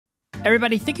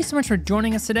Everybody, thank you so much for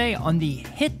joining us today on the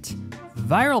hit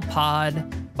viral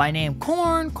pod by name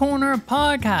Corn Corner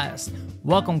Podcast.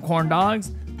 Welcome, corn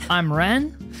dogs. I'm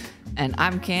Wren. And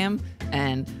I'm Cam.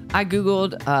 And I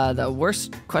Googled the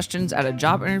worst questions at a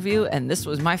job interview, and this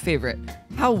was my favorite.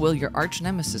 How will your arch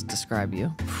nemesis describe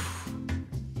you?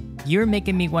 You're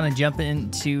making me want to jump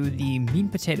into the meat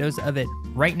and potatoes of it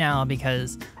right now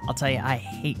because I'll tell you, I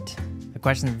hate the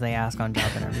questions that they ask on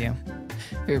job interview.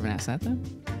 Have you ever been asked that, though?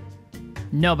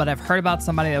 No, but I've heard about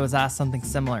somebody that was asked something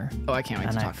similar. Oh, I can't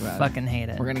wait to talk about it. I fucking hate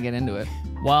it. We're going to get into it.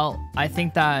 Well, I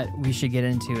think that we should get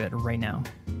into it right now.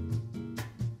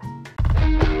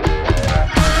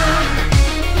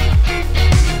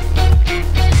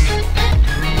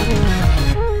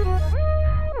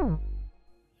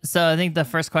 So I think the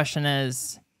first question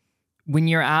is, when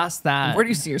you're asked that... Where do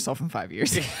you see yourself in 5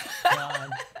 years? How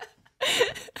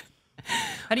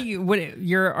do you...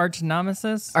 your arch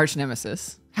nemesis? Arch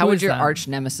nemesis. How would your arch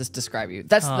nemesis describe you?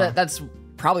 That's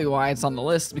probably why it's on the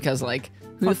list, because, like,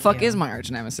 who the fuck is my arch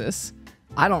nemesis?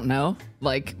 I don't know.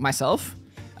 Like, myself?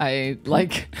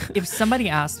 If somebody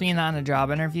asked me that in a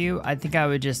job interview, I think I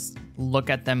would just look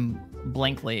at them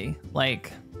blankly.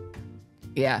 Like...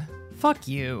 Yeah. Fuck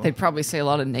you. They'd probably say a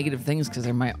lot of negative things because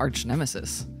they're my arch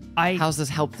nemesis. How's this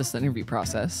help this interview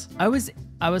process? I was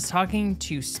talking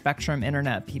to Spectrum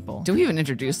Internet people. Do we even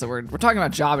introduce the word? We're talking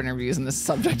about job interviews in this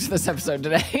subject of this episode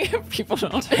today. People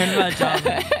don't. Talking about job.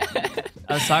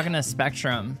 I was talking to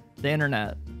Spectrum, the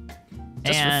internet.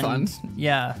 Just for fun.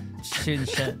 Yeah, shooting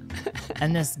shit.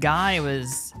 And this guy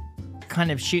was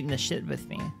kind of shooting the shit with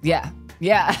me. Yeah.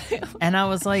 And I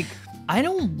was like, I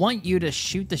don't want you to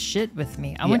shoot the shit with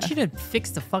me. I want you to fix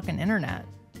the fucking internet.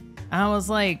 And I was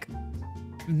like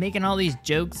making all these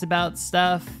jokes about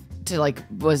stuff.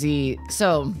 Conversely,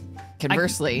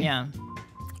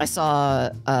 I saw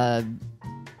a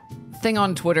thing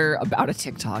on Twitter about a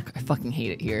TikTok. I fucking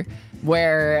hate it here.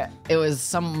 Where it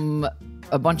was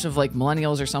a bunch of like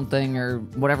millennials or something, or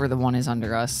whatever the one is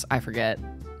under us. I forget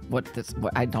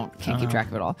can't keep track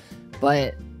of it all.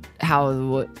 But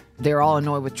how they're all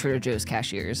annoyed with Trader Joe's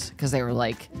cashiers because they were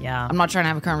like, I'm not trying to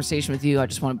have a conversation with you. I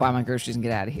just want to buy my groceries and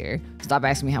get out of here. Stop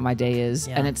asking me how my day is.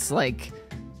 And it's like,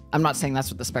 I'm not saying that's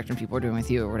what the Spectrum people are doing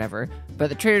with you or whatever, but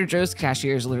the Trader Joe's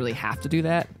cashiers literally have to do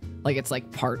that. Like, it's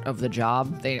like part of the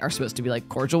job. They are supposed to be like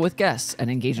cordial with guests and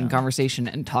engage in conversation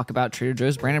and talk about Trader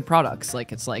Joe's branded products.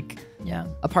 Like, it's like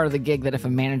a part of the gig that if a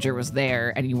manager was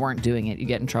there and you weren't doing it, you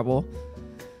get in trouble.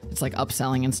 It's like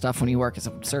upselling and stuff when you work as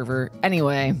a server.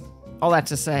 Anyway, all that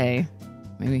to say,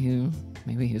 maybe he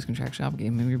was contractually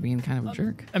obligated. Maybe you're being kind of a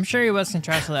jerk. I'm sure he was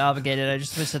contractually obligated. I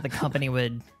just wish that the company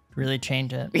would really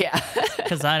change it. Yeah.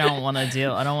 Because I don't want to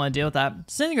deal with that.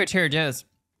 Same thing with Trader Joe's.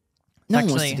 No one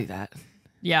wants to do that.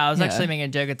 Yeah, I was actually making a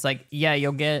joke. It's like,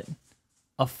 you'll get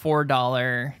a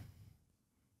 $4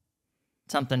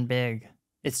 something big.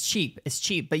 It's cheap,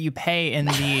 but you pay in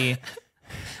the...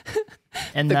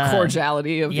 and the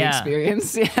cordiality of the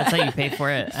experience. Yeah. That's how you pay for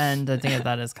it. And I think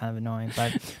that is kind of annoying.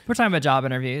 But we're talking about job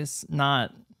interviews, I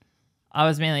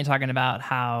was mainly talking about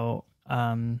how...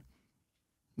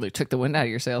 They took the wind out of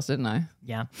your sails, didn't I?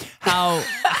 Yeah. How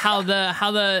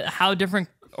different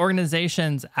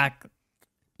organizations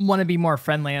want to be more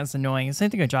friendly and it's annoying. Same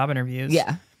thing with job interviews.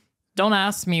 Yeah. Don't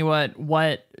ask me what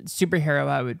superhero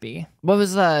I would be. What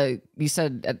was you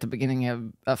said at the beginning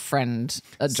of a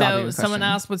job? So someone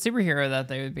asked what superhero that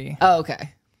they would be. Oh,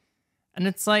 okay. And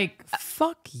it's like,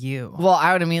 fuck you. Well,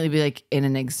 I would immediately be like, in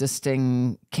an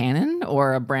existing canon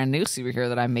or a brand new superhero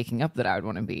that I'm making up that I would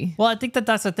want to be. Well, I think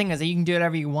that's the thing, is that you can do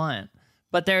whatever you want,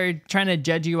 but they're trying to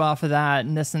judge you off of that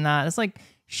and this and that. It's like,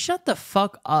 shut the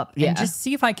fuck up and just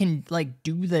see if I can like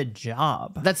do the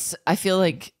job. I feel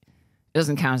like it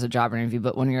doesn't count as a job interview,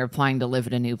 but when you're applying to live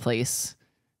in a new place,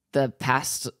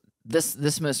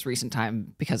 this most recent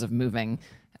time because of moving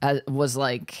was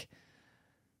like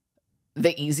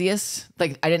the easiest.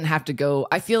 Like, I didn't have to go.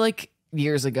 I feel like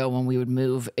years ago when we would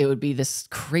move, it would be this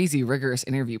crazy rigorous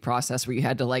interview process where you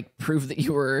had to like prove that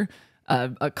you were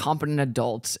a competent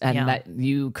adult and that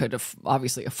you could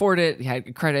obviously afford it. You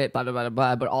had credit, blah, blah, blah,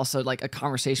 blah, but also like a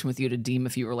conversation with you to deem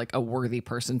if you were like a worthy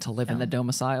person to live in the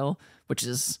domicile, which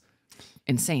is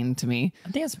insane to me.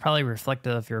 I think it's probably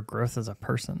reflective of your growth as a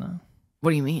person, though.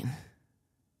 What do you mean?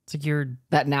 It's like you're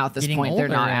that now at this point they're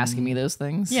not asking me those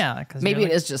things. Yeah, because maybe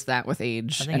it is just that with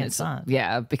age. I think it's not.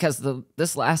 Yeah, because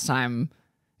this last time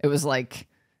it was like,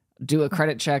 do a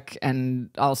credit check and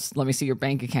let me see your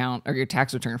bank account or your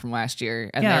tax return from last year,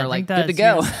 and they're like, good to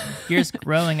go. You're just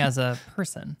growing as a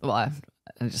person. Well, I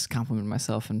just complimented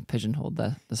myself and pigeonholed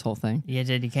this whole thing. You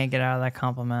did. You can't get out of that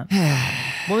compliment.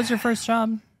 What was your first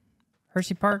job?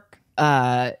 Hershey Park?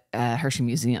 Hershey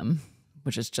Museum,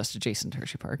 which is just adjacent to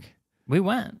Hershey Park. We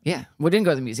went. Yeah. We didn't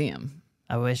go to the museum.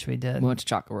 I wish we did. We went to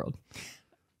Chocolate World.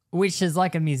 Which is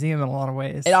like a museum in a lot of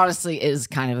ways. It honestly is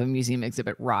kind of a museum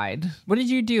exhibit ride. What did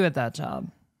you do at that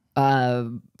job?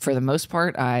 For the most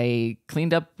part, I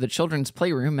cleaned up the children's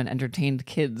playroom and entertained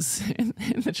kids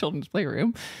in the children's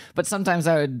playroom. But sometimes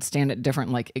I would stand at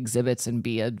different like exhibits and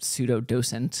be a pseudo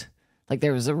docent. Like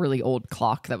there was a really old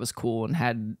clock that was cool and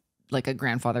had like a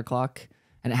grandfather clock,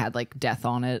 and it had like death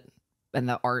on it, and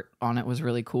the art on it was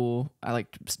really cool. I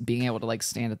liked being able to like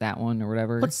stand at that one or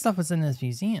whatever. What stuff was in this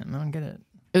museum? I don't get it.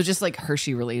 It was just like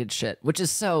Hershey related shit, which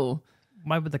is so.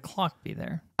 Why would the clock be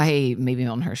there? Maybe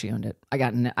Milton Hershey owned it.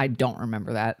 I don't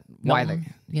remember that. Why they?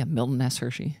 Yeah, Milton S.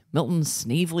 Hershey, Milton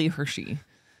Snavely Hershey.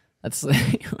 That's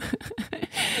it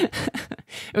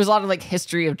was a lot of like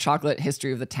history of chocolate,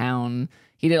 history of the town.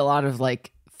 He did a lot of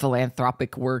like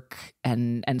philanthropic work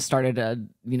and started a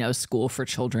school for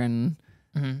children,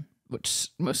 which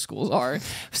most schools are.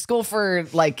 School for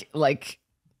like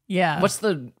yeah. What's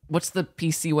the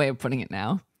PC way of putting it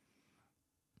now?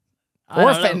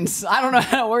 Orphans. I don't know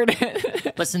how to word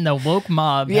it. Listen, the woke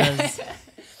mob has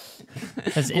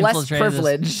infiltrated less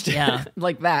privileged. Yeah.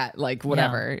 Like that. Like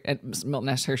whatever. Yeah. At Milton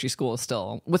S. Hershey School is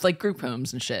still with like group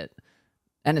homes and shit.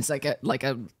 And it's like a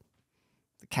the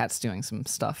cat's doing some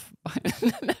stuff.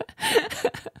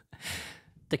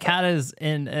 The cat is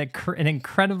in an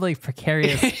incredibly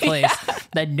precarious place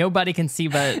that nobody can see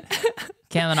but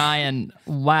Cam and I. And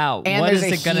wow, and what is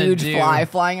there's it going to a do? huge fly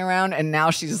flying around, and now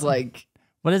she's like,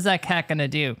 what is that cat going to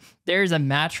do? There's a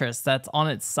mattress that's on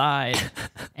its side,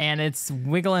 and it's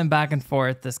wiggling back and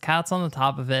forth. This cat's on the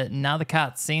top of it, and now the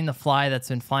cat's seeing the fly that's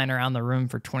been flying around the room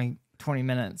for 20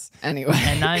 minutes. Anyway.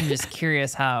 And I'm just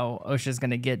curious how OSHA's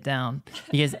going to get down,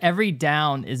 because every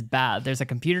down is bad. There's a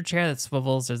computer chair that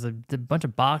swivels. There's a bunch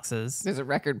of boxes. There's a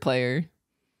record player.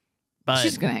 But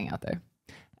she's going to hang out there.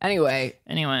 Anyway.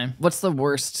 What's the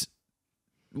worst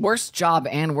job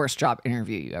and worst job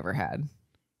interview you ever had?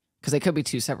 Because they could be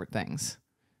two separate things.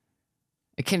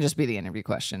 It can just be the interview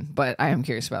question, but I am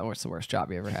curious about what's the worst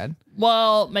job you ever had.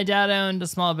 Well, my dad owned a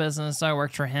small business, so I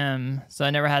worked for him. So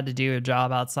I never had to do a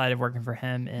job outside of working for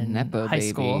him in Nepo high baby.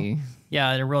 School.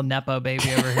 Yeah, a real Nepo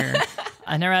baby over here.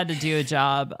 I never had to do a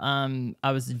job.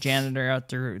 I was a janitor out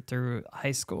through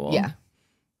high school. Yeah.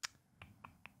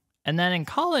 And then in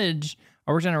college,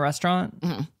 I worked in a restaurant.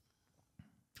 Mm-hmm.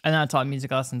 And then I taught music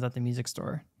lessons at the music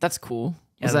store. That's cool.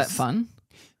 Yeah, was that fun?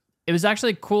 It was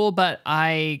actually cool, but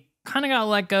I kind of got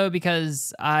let go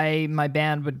because my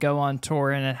band would go on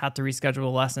tour and I'd have to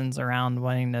reschedule lessons around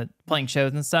playing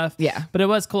shows and stuff. Yeah. But it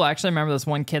was cool. I actually remember this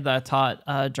one kid that I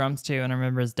taught drums to, and I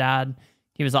remember his dad.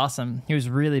 He was awesome. He was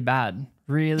really bad.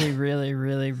 Really, really,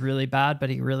 really, really bad,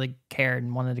 but he really cared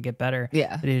and wanted to get better.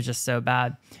 Yeah. But he was just so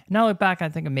bad. Now I look back, I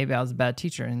think maybe I was a bad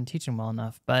teacher and teaching well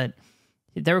enough, but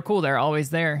they were cool. They were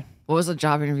always there. What was the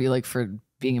job interview like for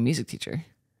being a music teacher?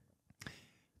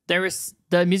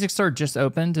 The music store just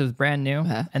opened. It was brand new,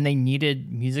 and they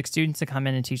needed music students to come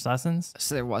in and teach lessons.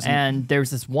 So there wasn't. And there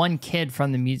was this one kid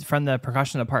from the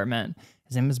percussion department.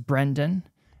 His name was Brendan,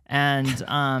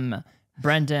 and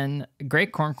Brendan,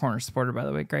 great Corn Corner supporter, by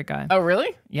the way, great guy. Oh,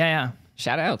 really? Yeah.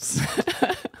 Shout outs.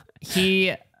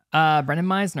 Brendan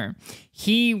Meisner.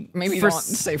 Maybe you don't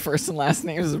say first and last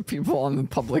names of people on the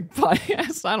public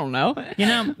podcast. I don't know.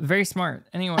 Very smart.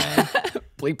 Anyway,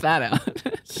 bleep that out.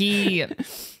 He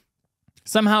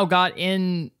somehow got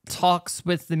in talks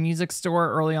with the music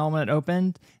store early on when it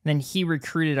opened. And then he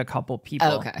recruited a couple people.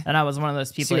 Oh, okay. And I was one of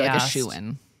those people. So you're like a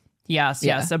shoo-in. He asked,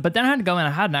 yeah. So, but then I had to go in. I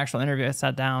had an actual interview. I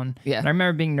sat down. Yeah. And I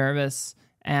remember being nervous.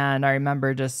 And I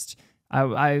remember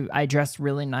I dressed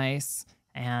really nice.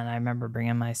 And I remember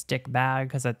bringing my stick bag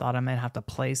because I thought I might have to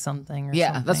play something or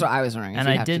something. That's what I was wondering. And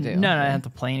I didn't. No, I didn't have to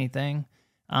play anything.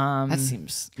 That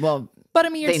seems well. But I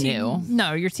mean, they knew.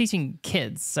 No, you're teaching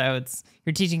kids, so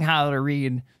you're teaching how to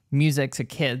read music to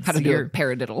kids. How to do a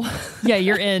paradiddle. Yeah,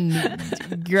 you're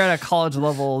at a college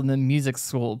level in the music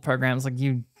school programs, like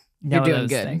you know you're doing those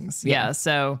good. things. Yeah.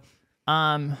 So,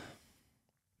 but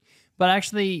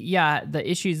actually, the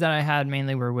issues that I had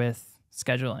mainly were with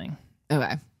scheduling.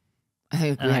 Okay. I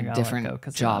think we had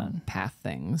different job path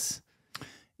things.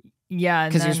 Yeah.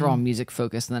 Because yours were all music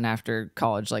focused, and then after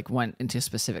college, like went into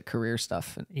specific career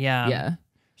stuff. Yeah. Yeah.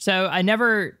 So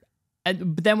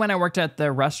but then when I worked at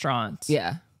the restaurant,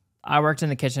 yeah, I worked in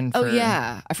the kitchen.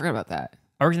 I forgot about that.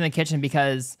 I worked in the kitchen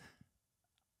because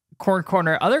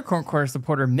other Corn Corner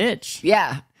supporter Mitch,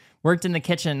 worked in the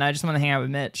kitchen. I just want to hang out with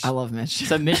Mitch. I love Mitch.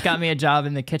 So Mitch got me a job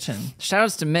in the kitchen. Shout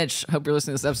outs to Mitch. Hope you're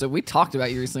listening to this episode. We talked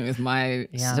about you recently with my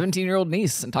 17-year-old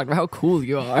niece and talked about how cool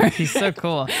you are. He's so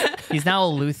cool. He's now a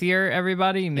luthier,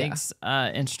 everybody. He makes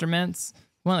instruments.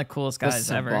 One of the coolest guys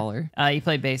ever. Baller. He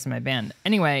played bass in my band.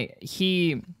 Anyway,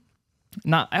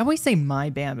 I always say my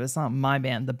band, but it's not my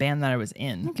band. The band that I was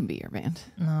in. It can be your band.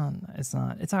 No, it's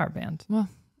not. It's our band. Well.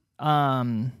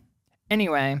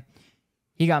 Anyway,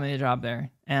 he got me a job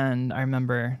there, and I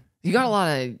remember you got a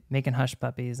lot of making hush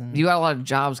puppies, and you got a lot of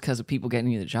jobs because of people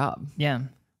getting you the job. Yeah.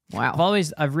 Wow.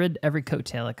 I've rid every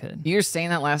coat-tail I could. You were saying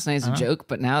that last night as a joke,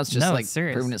 but now it's just it's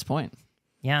serious. Proving its point.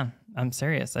 Yeah, I'm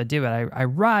serious. I do it. I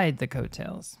ride the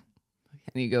coattails.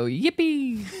 And you go,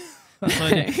 yippee. That's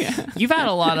what I do. You've had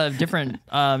a lot of different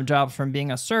jobs, from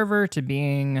being a server to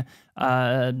being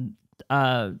a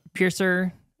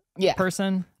piercer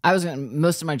person.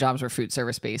 Most of my jobs were food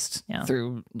service based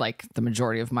through like the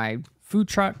majority of my food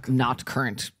truck, not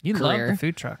current you career. Love the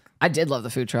food truck. I did love the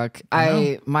food truck.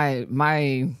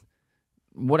 My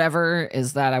whatever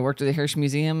is that I worked at the Hirsch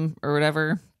Museum or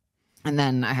whatever. And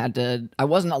then I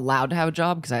wasn't allowed to have a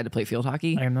job because I had to play field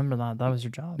hockey. I remember that. That was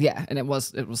your job. Yeah. And it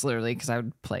was literally because I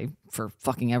would play for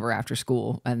fucking ever after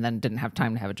school and then didn't have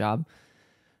time to have a job.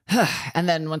 And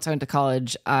then once I went to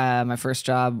college, my first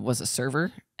job was a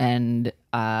server. And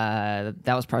that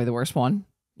was probably the worst one.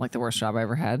 Like the worst job I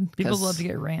ever had. People love to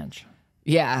get ranch.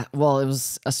 Yeah. Well, it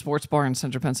was a sports bar in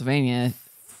central Pennsylvania.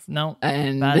 No.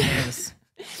 And bad news.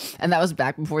 And that was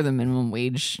back before the minimum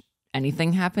wage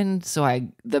anything happened. So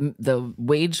the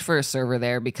wage for a server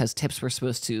there, because tips were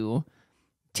supposed to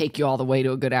take you all the way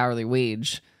to a good hourly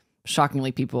wage.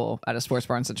 Shockingly, people at a sports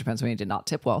bar in central Pennsylvania did not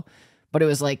tip well, but it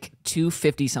was like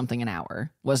 $2.50 something an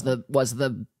hour was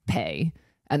the pay,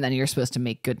 and then you're supposed to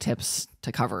make good tips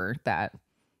to cover that.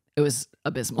 It was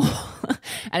abysmal,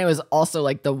 and it was also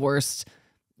like the worst.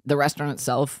 The restaurant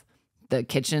itself, the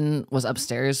kitchen was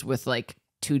upstairs with like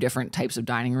 2 different types of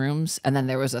dining rooms, and then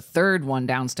there was a third one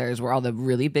downstairs where all the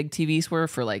really big TVs were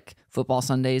for like football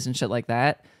Sundays and shit like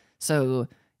that. So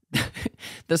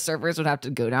the servers would have to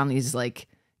go down these like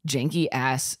janky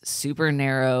ass, super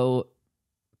narrow,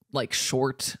 like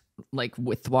short, like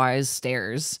widthwise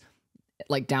stairs,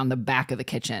 like down the back of the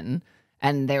kitchen.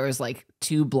 And there was like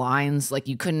 2 blinds, like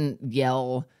you couldn't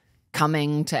yell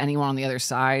coming to anyone on the other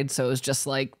side. So it was just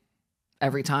like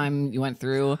every time you went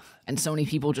through, and so many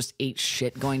people just ate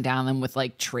shit going down them with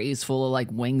like trays full of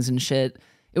like wings and shit.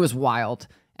 It was wild.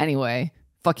 Anyway,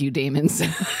 fuck you, Damons.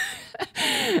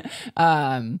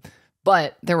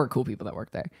 But there were cool people that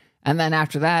worked there. And then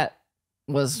after that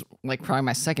was like probably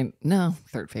my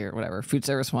third favorite, whatever, food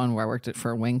service one, where I worked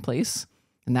for a wing place.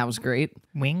 And that was great.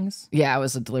 Wings? Yeah, I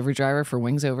was a delivery driver for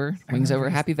Wings Over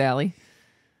Happy Valley.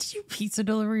 Did you pizza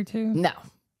delivery too? No,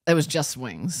 it was just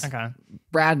wings. Okay.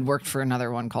 Brad worked for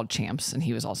another one called Champs, and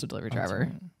he was also a delivery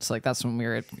driver. Right. So like that's when we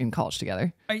were in college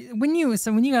together. When you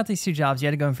got these 2 jobs, you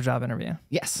had to go in for job interview.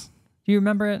 Yes. Do you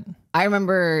remember it? I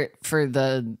remember for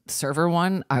the server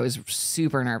one, I was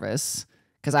super nervous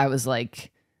because I was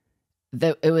like,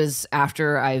 it was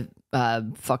after I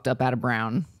fucked up at a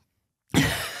Brown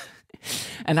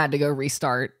and had to go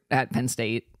restart at Penn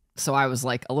State. So I was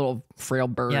like a little frail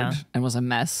bird and was a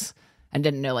mess and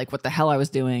didn't know like what the hell I was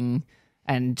doing,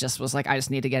 and just was like, I just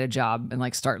need to get a job and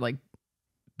like start like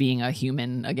being a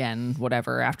human again,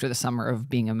 whatever, after the summer of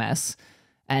being a mess.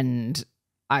 And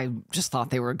I just thought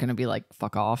they were going to be like,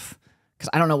 fuck off. Because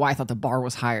I don't know why I thought the bar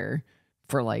was higher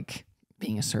for like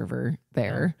being a server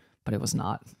there, but it was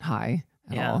not high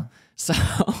at all. So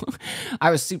I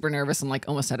was super nervous and like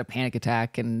almost had a panic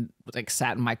attack and like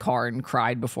sat in my car and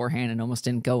cried beforehand and almost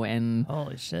didn't go in.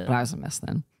 Holy shit. But I was a mess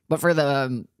then. But for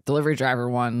the delivery driver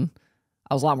one,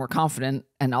 I was a lot more confident.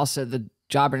 And also the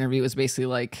job interview was basically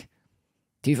like,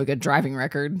 do you have a good driving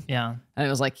record? Yeah. And it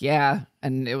was like, yeah.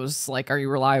 And it was like, are you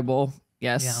reliable?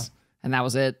 Yes. Yeah. And that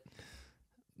was it.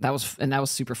 That was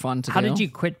super fun to do. How did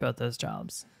you quit both those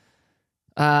jobs?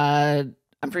 I'm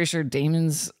pretty sure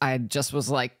Damon's, I just was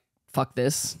like, fuck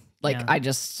this. Like, I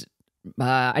just,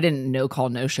 I didn't no call,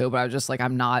 no show, but I was just like,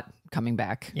 I'm not coming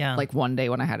back. Yeah. Like one day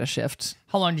when I had a shift.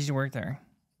 How long did you work there?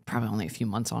 Probably only a few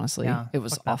months, honestly. Yeah, it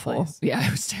was awful. Yeah,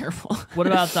 it was terrible. What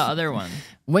about the other one?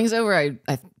 Wings Over,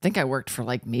 I think I worked for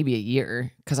like maybe a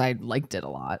year because I liked it a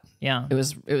lot. Yeah. It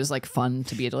was like fun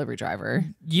to be a delivery driver.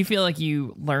 Do you feel like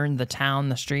you learned the town,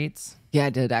 the streets? Yeah, I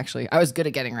did actually. I was good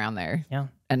at getting around there. Yeah.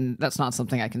 And that's not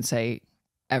something I can say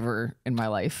ever in my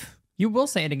life. You will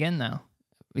say it again though.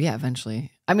 Yeah,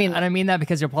 eventually. I mean, and I mean that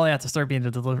because you'll probably have to start being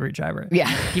a delivery driver.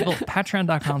 Yeah. People,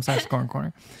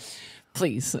 patreon.com/scoreandcorner.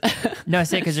 Please. No, I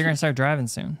say because you're gonna start driving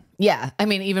soon. Yeah. I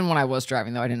mean, even when I was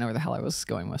driving, though, I didn't know where the hell I was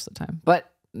going most of the time.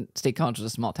 But State College was a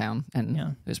small town, and it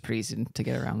was pretty easy to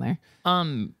get around there.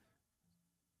 Do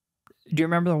you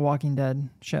remember the Walking Dead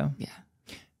show? Yeah.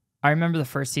 I remember the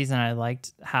first season. I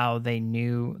liked how they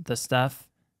knew the stuff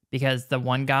because the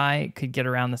one guy could get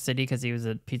around the city because he was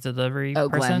a pizza delivery person.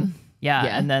 Glenn. Yeah,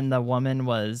 and then the woman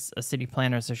was a city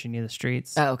planner, so she knew the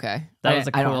streets. Oh, okay. That was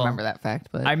I don't remember that fact,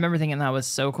 but I remember thinking that was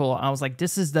so cool. I was like,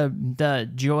 this is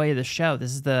the joy of the show.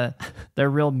 This is the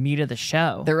real meat of the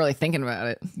show. they're really thinking about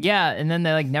it. Yeah, and then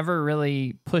they like never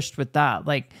really pushed with that.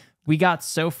 Like we got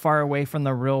so far away from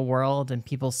the real world and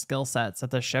people's skill sets that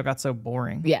the show got so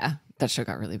boring. Yeah, that show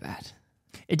got really bad.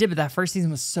 It did, but that first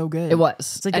season was so good. It was.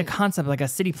 It's like the concept, like a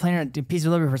city planner, a pizza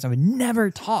delivery person would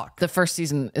never talk. The first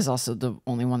season is also the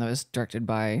only one that was directed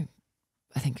by,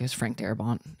 I think it was Frank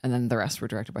Darabont, and then the rest were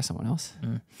directed by someone else.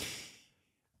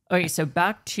 Okay, so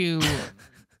back to,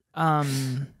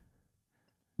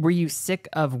 were you sick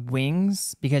of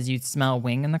wings because you'd smell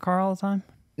wing in the car all the time?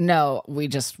 No, we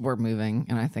just were moving,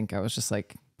 and I think I was just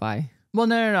like, bye. Well,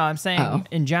 no. I'm saying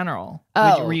in general.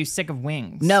 Oh. Were you sick of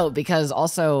wings? No, because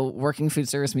also working food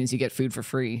service means you get food for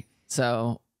free.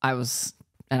 So I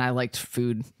liked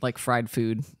food, like fried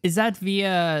food. Is that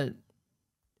via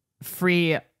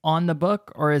free on the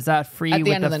book, or is that free At the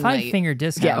with end of the the five-finger night.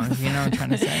 discount? Yeah. You know what I'm trying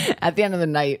to say? At the end of the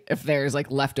night, if there's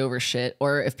like leftover shit,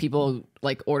 or if people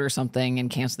like order something and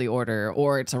cancel the order,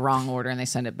 or it's a wrong order and they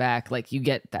send it back, like you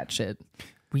get that shit.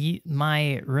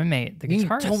 My roommate, the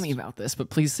guitarist, You told me about this, but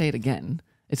please say it again.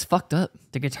 It's fucked up.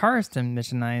 the guitarist in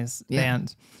Mission Eyes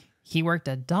band, he worked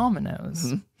at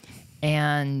Domino's,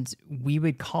 and we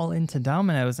would call into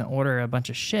Domino's and order a bunch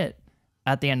of shit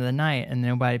at the end of the night, and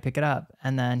nobody would pick it up,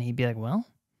 and then he'd be like, "Well,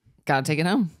 Gotta take it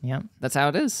home. yeah, That's how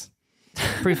it is.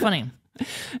 pretty funny."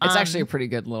 It's actually a pretty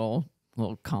good little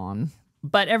con.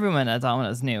 But everyone at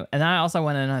Domino's knew, and then I also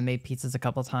went in and I made pizzas a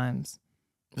couple times.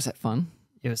 Was that fun?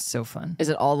 It was so fun. Is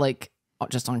it all like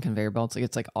just on conveyor belts? Like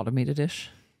it's like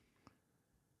automated-ish?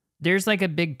 There's like a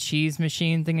big cheese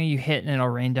machine thing that you hit and it'll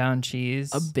rain down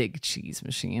cheese. A big cheese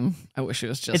machine. I wish it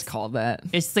was just called that.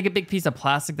 It's like a big piece of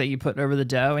plastic that you put over the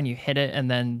dough and you hit it and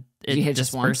then it You hit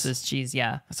just once? disperses cheese.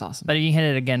 Yeah. That's awesome. But you hit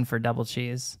it again for double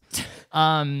cheese.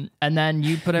 And then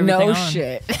you put everything on. No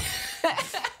shit.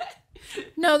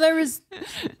 No, there was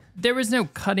no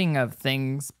cutting of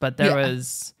things, but there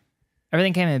was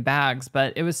everything came in bags,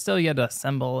 but it was still you had to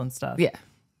assemble and stuff. Yeah.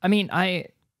 I mean,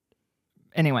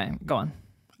 anyway, go on.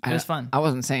 It was fun. I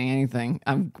wasn't saying anything.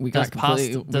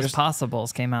 Those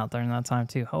possibles came out during that time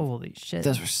too. Holy shit.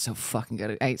 Those were so fucking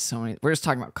good. I ate so many. We're just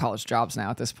talking about college jobs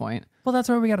now at this point. Well, that's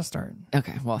where we got to start.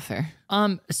 Okay, well, fair.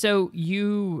 So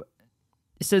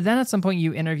then at some point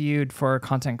you interviewed for a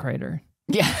content creator.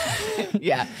 Yeah.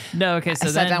 Yeah. No, okay. So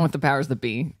I sat down with the powers that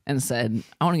be and said,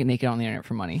 I want to get naked on the internet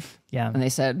for money. Yeah. And they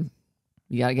said,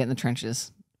 you got to get in the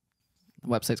trenches. The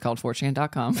website's called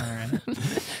 4chan.com. All right.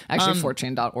 Actually,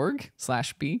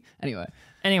 4chan.org/b.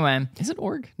 Anyway. Is it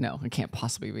org? No, it can't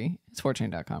possibly be. It's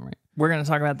 4chan.com, right? We're going to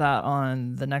talk about that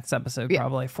on the next episode,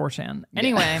 probably 4chan.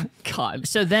 Anyway. Yeah. God.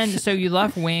 So you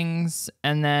left Wings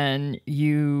and then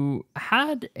you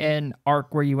had an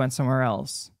arc where you went somewhere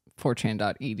else.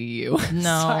 4chan.edu.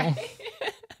 No.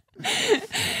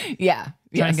 Yeah.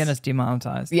 Trying to get us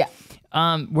demonetized. Yeah.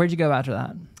 Where'd you go after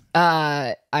that?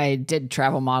 I did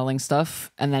travel modeling stuff,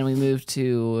 and then we moved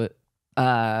to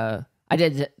I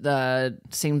did the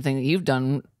same thing that you've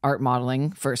done, art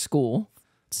modeling for school.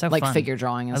 So like fun. figure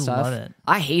drawing and stuff. I love it.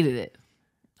 I hated it.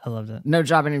 I loved it. No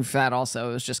job interview for that also.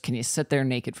 It was just, can you sit there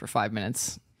naked for 5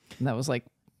 minutes? And that was like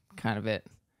kind of it.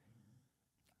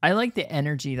 I like the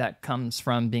energy that comes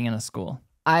from being in a school.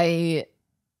 I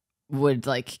would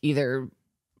like either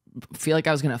feel like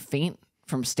I was going to faint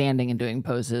from standing and doing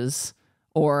poses,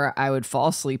 or I would fall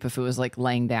asleep if it was like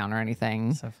laying down or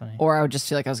anything. So funny. Or I would just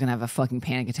feel like I was going to have a fucking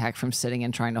panic attack from sitting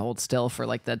and trying to hold still for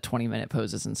like the 20-minute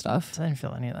poses and stuff. I didn't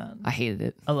feel any of that. I hated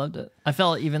it. I loved it. I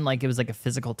felt even like it was like a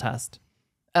physical test.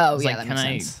 Oh, yeah, like, that can makes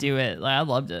I sense. do it? Like, I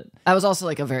loved it. I was also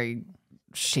like a very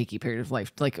shaky period of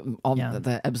life, like all Yeah.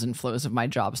 the ebbs and flows of my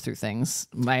jobs through things.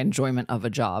 My enjoyment of a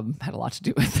job had a lot to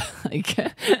do with like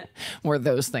where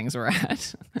those things were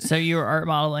at. So you were art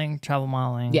modeling, travel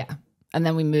modeling. Yeah. And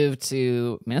then we moved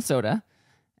to Minnesota,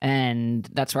 and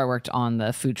that's where I worked on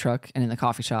the food truck and in the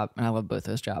coffee shop, and I love both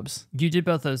those jobs. You did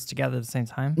both those together at the same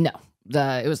time? No,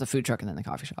 it was the food truck and then the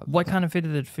coffee shop. What kind of food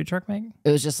did the food truck make? It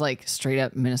was just like straight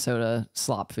up Minnesota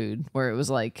slop food, where it was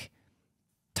like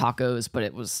tacos, but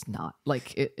it was not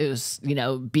like it was,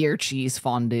 beer cheese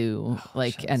fondue,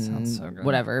 shit, that sounds so good.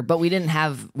 whatever. But we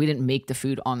didn't make the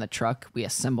food on the truck. We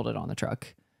assembled it on the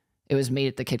truck. it was made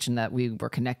at the kitchen that we were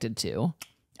connected to.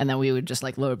 And then we would just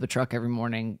like load up the truck every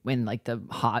morning in like the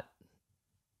hot,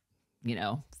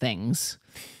 things.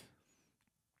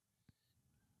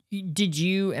 Did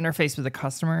you interface with the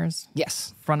customers?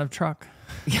 Yes. Front of truck?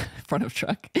 Yeah, front of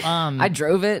truck. I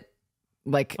drove it.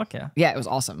 Like, fuck yeah. Yeah, it was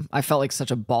awesome. I felt like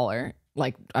such a baller.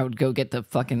 Like, I would go get the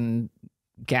fucking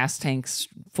gas tanks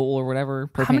full or whatever.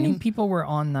 Propane. How many people were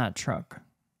on that truck?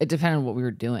 It depended on what we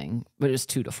were doing, but it was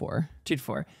 2 to 4. 2 to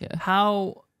 4. Yeah.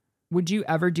 How would you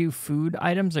ever do food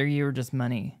items, or you were just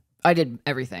money? I did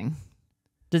everything.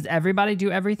 Does everybody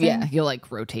do everything? Yeah, you'll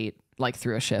like rotate like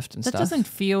through a shift and that stuff. That doesn't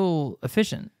feel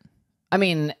efficient. I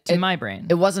mean, in my brain,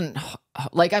 it wasn't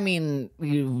like, I mean,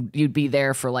 you'd be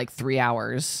there for like 3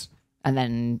 hours and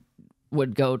then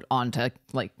would go on to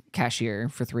like cashier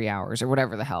for 3 hours or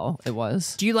whatever the hell it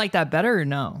was. Do you like that better or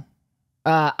no?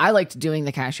 I liked doing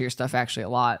the cashier stuff actually a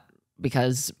lot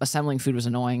because assembling food was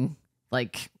annoying.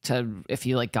 Like, if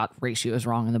you like got ratios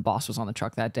wrong and the boss was on the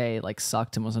truck that day, like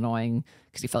sucked and was annoying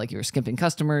because you felt like you were skimping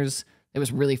customers. It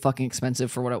was really fucking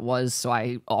expensive for what it was, so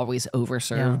I always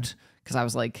overserved because I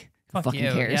was like, fucking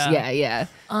you, cares. yeah.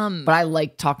 But I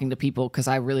like talking to people because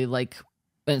I really like,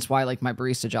 and it's why I like my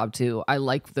barista job too. I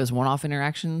like those one-off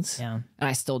interactions. Yeah. And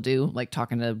I still do like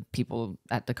talking to people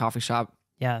at the coffee shop.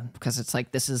 Yeah. Because it's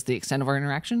like, this is the extent of our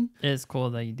interaction. It is cool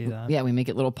that you do that. Yeah, we make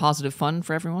it a little positive fun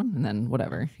for everyone and then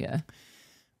whatever. Yeah.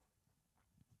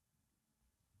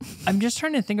 I'm just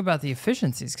trying to think about the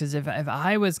efficiencies because if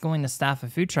I was going to staff a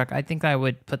food truck, I think I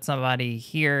would put somebody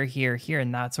here, here, here,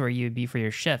 and that's where you would be for your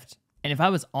shift. And if I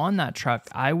was on that truck,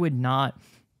 I would not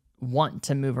want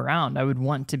to move around. I would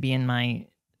want to be in my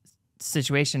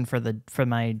situation for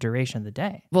my duration of the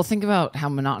day. Well, think about how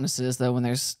monotonous it is though when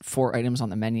there's 4 items on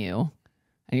the menu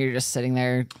and you're just sitting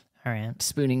there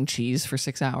spooning cheese for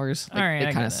 6 hours. Like,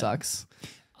 it kind of sucks.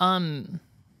 It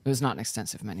was not an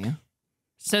extensive menu.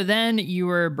 So then you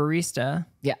were a barista.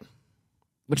 Yeah.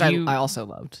 Which I also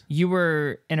loved. You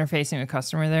were interfacing with a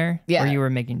customer there? Yeah. Or you were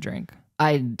making drink?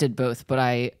 I did both, but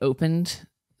I opened.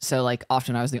 So like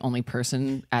often I was the only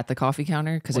person at the coffee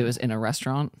counter because it was in a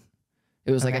restaurant.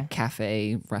 It was like a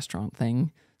cafe restaurant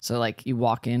thing. So like you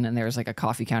walk in and there was like a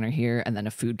coffee counter here and then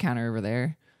a food counter over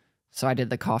there. So I did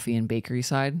the coffee and bakery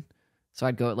side. So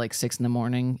I'd go at like 6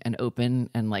 a.m. and open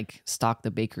and like stock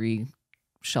the bakery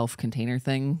shelf container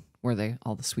thing where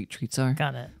all the sweet treats are.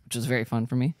 Got it. Which was very fun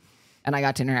for me. And I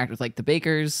got to interact with like the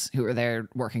bakers who were there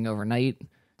working overnight.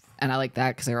 And I like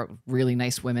that because they were really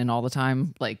nice women all the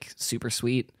time, like super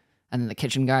sweet. And then the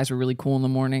kitchen guys were really cool in the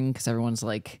morning because everyone's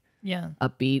like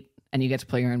upbeat. And you get to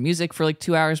play your own music for like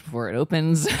 2 hours before it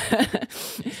opens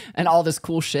and all this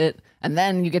cool shit. And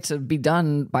then you get to be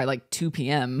done by like 2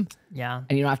 p.m. Yeah.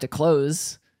 And you don't have to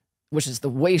close, which is the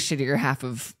way shittier half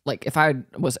of like if I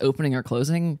was opening or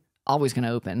closing, always going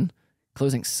to open.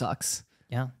 Closing sucks.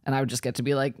 Yeah. And I would just get to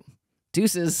be like,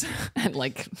 deuces. And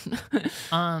like,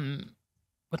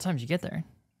 what time did you get there?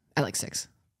 At like 6.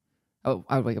 Oh,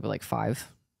 I would wake up at like 5.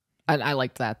 I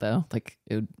liked that though. Like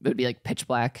it would be like pitch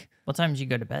black. What time did you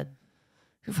go to bed?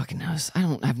 Who fucking knows?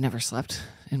 I've never slept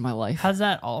in my life. Has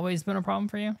that always been a problem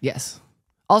for you? Yes.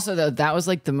 Also though, that was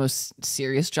like the most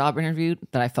serious job interview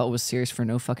that I felt was serious for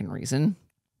no fucking reason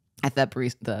at that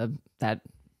that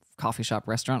coffee shop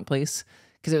restaurant place.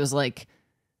 Because it was like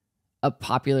a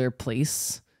popular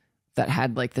place that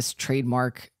had like this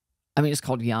trademark. I mean, it's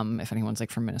called Yum. If anyone's like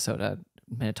from Minnesota,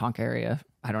 Minnetonka area,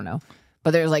 I don't know.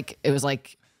 But it was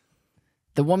like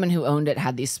the woman who owned it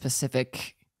had these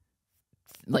specific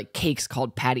like cakes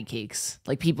called patty cakes.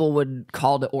 Like people would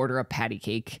call to order a patty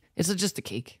cake. It's just a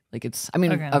cake. Like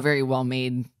a very well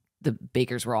made. The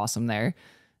bakers were awesome there,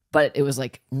 but it was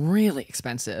like really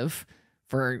expensive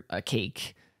for a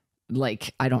cake.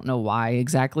 Like, I don't know why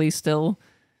exactly still,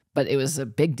 but it was a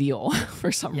big deal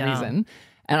for some reason.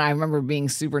 And I remember being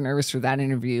super nervous for that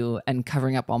interview and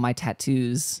covering up all my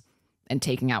tattoos and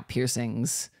taking out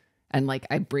piercings. And like,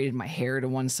 I braided my hair to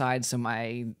one side so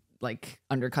my like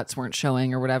undercuts weren't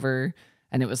showing or whatever.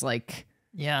 And it was like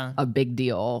a big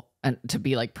deal and to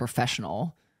be like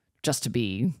professional, just to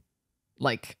be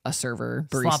like a server,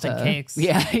 barista. Slopping cakes.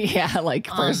 Yeah, like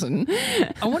person.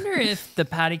 I wonder if the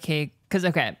patty cake, because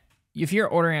if you're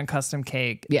ordering a custom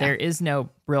cake, there is no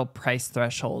real price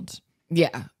threshold.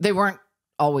 Yeah. They weren't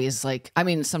always like, I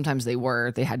mean, sometimes they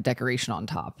had decoration on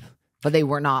top, but they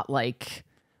were not like,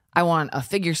 I want a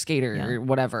figure skater or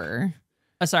whatever.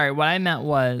 Sorry, what I meant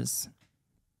was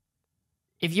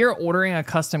if you're ordering a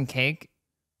custom cake,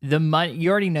 the money,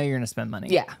 you already know you're going to spend money.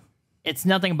 Yeah. It's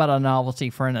nothing but a novelty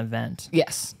for an event.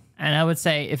 Yes. And I would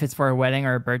say if it's for a wedding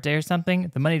or a birthday or something,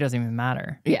 the money doesn't even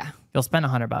matter. Yeah. You'll spend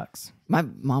 $100. My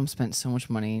mom spent so much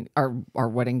money. Our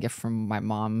wedding gift from my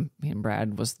mom, me and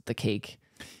Brad, was the cake.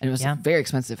 And it was very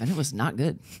expensive, and it was not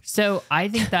good. So I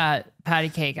think that patty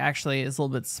cake actually is a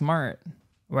little bit smart,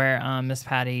 where Miss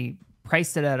Patty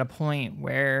priced it at a point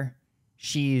where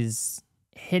she's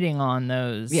hitting on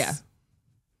those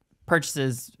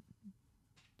purchases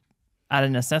out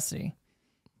of necessity.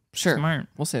 Sure. Smart.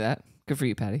 We'll say that. Good for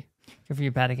you, Patty. Good for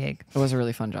you, patty cake. It was a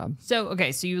really fun job. So,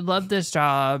 okay, so you love this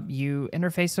job. You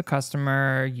interface with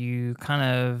customer. You kind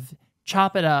of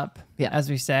chop it up, as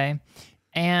we say.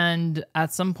 And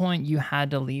at some point, you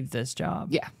had to leave this job.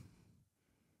 Yeah.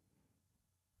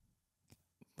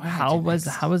 How was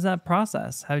that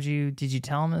process? Did you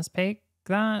tell Miss Pake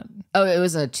that? Oh, it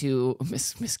was a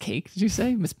Miss Cake. Did you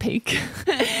say Miss Pake?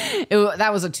 That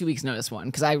was a 2 weeks notice one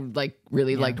because I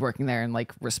really liked working there and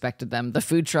respected them. The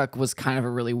food truck was kind of a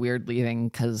really weird leaving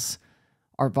because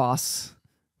our boss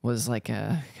was a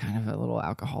kind of a little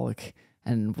alcoholic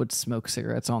and would smoke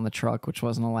cigarettes on the truck, which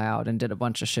wasn't allowed, and did a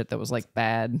bunch of shit that was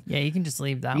bad. Yeah, you can just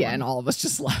leave that. Yeah, one. and all of us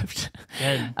just left.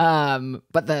 Good.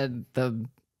 But the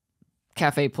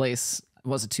cafe place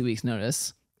was a 2 weeks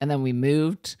notice, and then we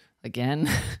moved again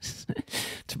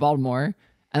to Baltimore.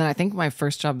 And I think my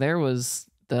first job there was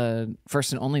the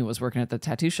first and only was working at the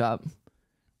tattoo shop,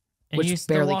 and which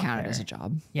barely counted as a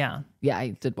job. Yeah. Yeah, I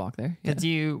did walk there.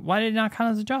 Why did it not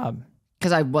count as a job?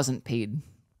 Because I wasn't paid.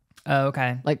 Oh,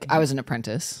 okay. I was an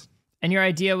apprentice. And your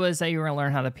idea was that you were going to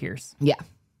learn how to pierce. Yeah.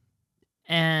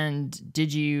 And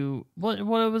what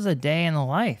was a day in the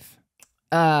life?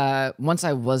 Once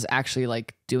I was actually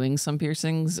doing some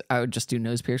piercings, I would just do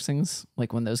nose piercings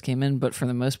when those came in. But for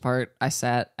the most part, I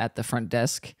sat at the front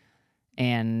desk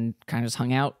and kind of just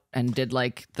hung out and did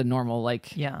the normal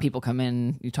people come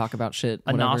in, you talk about shit.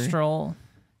 A nostril.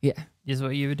 Yeah. Is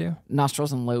what you would do.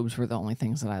 Nostrils and lobes were the only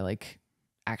things that I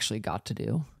actually got to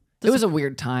do. It was a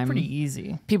weird time. Pretty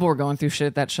easy. People were going through shit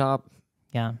at that shop.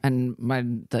 Yeah. And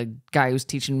the guy who was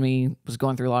teaching me was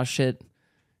going through a lot of shit.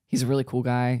 He's a really cool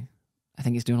guy. I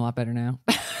think he's doing a lot better now.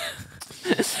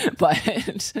 but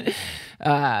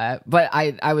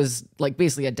I was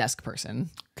basically a desk person.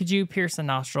 Could you pierce a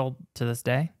nostril to this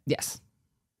day? Yes.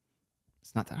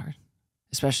 It's not that hard.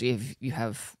 Especially if you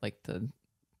have the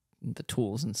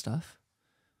tools and stuff.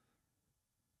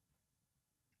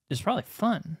 It's probably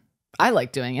fun. I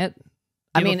like doing it.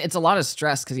 I mean, it's a lot of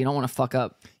stress because you don't want to fuck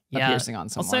up a piercing on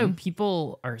someone. Also,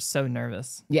 people are so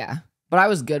nervous. Yeah. But I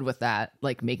was good with that,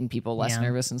 making people less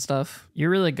nervous and stuff. You're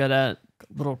really good at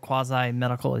little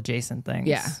quasi-medical adjacent things.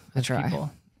 Yeah, I try.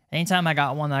 People. Anytime I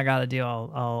got one that I got to do,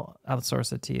 I'll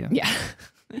outsource it to you. Yeah.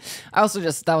 I also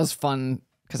that was fun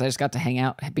because I just got to hang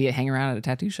around at a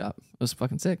tattoo shop. It was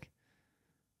fucking sick.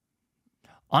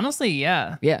 Honestly,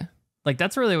 yeah. Yeah.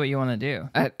 That's really what you want to do.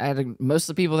 I had most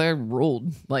of the people there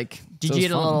ruled. Did you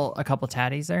get a couple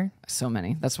tatties there? So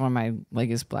many. That's why my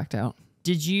leg is blacked out.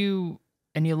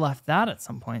 And you left that at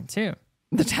some point too.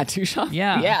 The tattoo shop?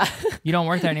 Yeah. Yeah. You don't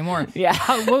work there anymore. Yeah.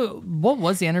 What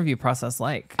was the interview process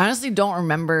like? I honestly don't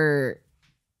remember.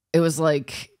 It was you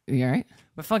all right?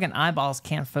 My fucking eyeballs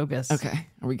can't focus. Okay.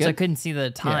 Are we good? So I couldn't see the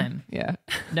time. Yeah.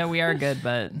 No, we are good,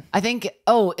 but I think,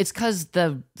 it's because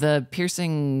the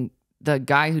piercing, the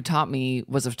guy who taught me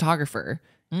was a photographer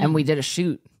and we did a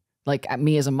shoot.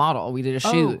 Me as a model, we did a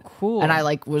shoot. Oh, cool. And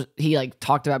I he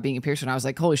talked about being a piercer, and I was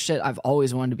like, holy shit, I've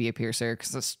always wanted to be a piercer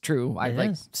because that's true.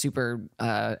 I super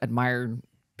admire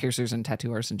piercers and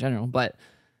tattoo artists in general.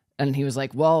 And he was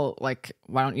like, well,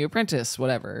 why don't you apprentice,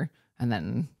 whatever, and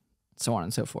then so on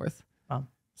and so forth. Wow.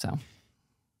 So,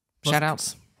 shout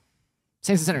outs,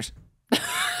 saints and sinners.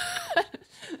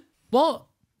 Well,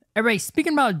 everybody,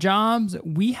 speaking about jobs,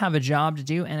 we have a job to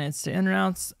do, and it's to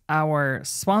announce our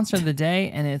sponsor of the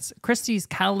day, and it's Christie's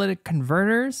Catalytic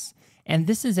Converters. And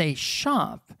this is a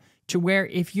shop to where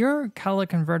if your catalytic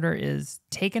converter is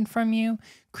taken from you,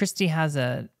 Christie has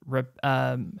an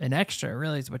extra,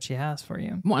 really is what she has for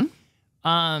you. One.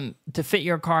 To fit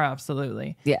your car,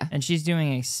 absolutely. Yeah. And she's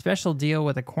doing a special deal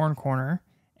with a Corn Corner.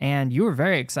 And you were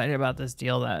very excited about this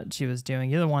deal that she was doing.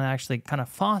 You're the one that actually kind of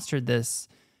fostered this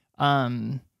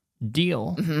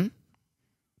deal. Mm-hmm.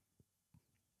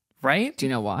 Right? Do you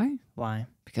know why? Why?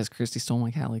 Because Christy stole my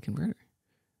catalytic converter.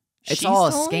 It's all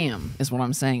a scam, is what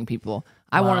I'm saying, people.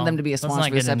 I wanted them to be a sponsor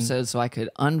for this episode so I could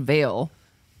unveil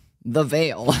the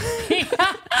veil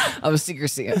of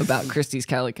secrecy about Christie's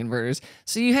catalytic converters.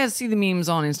 So you had to see the memes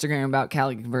on Instagram about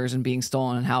catalytic conversion being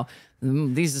stolen and how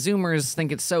these Zoomers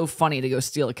think it's so funny to go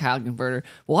steal a catalytic converter.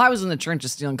 Well, I was in the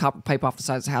trenches stealing copper pipe off the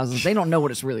sides of houses. They don't know what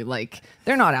it's really like.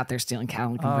 They're not out there stealing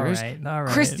catalytic converters. All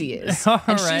right. Christy is. All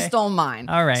and right. she stole mine.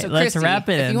 All right, so let's Christy, wrap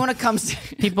it in. If you want to come...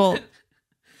 People,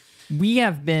 We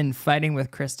have been fighting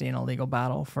with Christy in a legal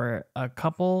battle for a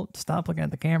couple. Stop looking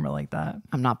at the camera like that.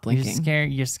 I'm not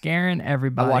blinking. You're scaring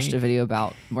everybody. I watched a video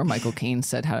about where Michael Caine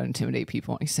said how to intimidate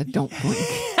people. And he said, "Don't blink."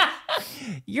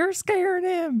 You're scaring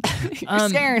him. You're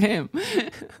scaring him.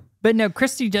 But no,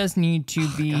 Christy does need to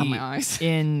be God, my eyes.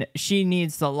 she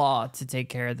needs the law to take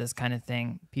care of this kind of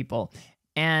thing, people.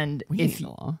 And We need the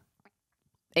law.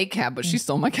 ACAB, but she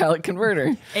stole my catalytic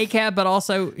converter. ACAB, but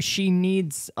also she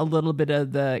needs a little bit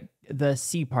of the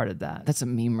C part of that. That's a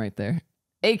meme right there.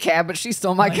 ACAB, but she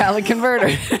stole my catalytic converter.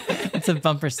 It's a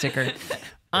bumper sticker.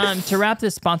 To wrap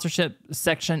this sponsorship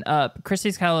section up,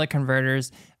 Christy's Catalytic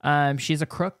Converters, she's a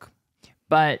crook,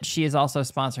 but she is also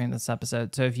sponsoring this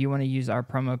episode. So if you want to use our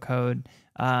promo code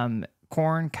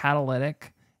Corn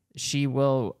Catalytic, she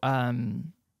will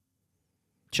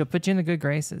she'll put you in the good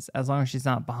graces as long as she's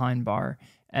not behind bar.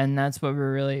 And that's what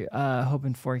we're really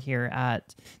hoping for here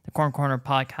at the Corn Corner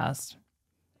podcast.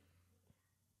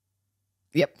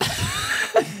 Yep.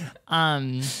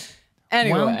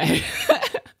 Anyway.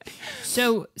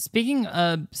 So speaking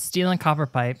of stealing copper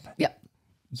pipe, Yep.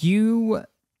 you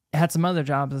had some other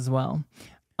jobs as well.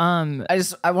 I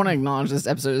want to acknowledge this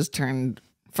episode has turned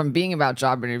from being about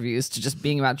job interviews to just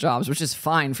being about jobs, which is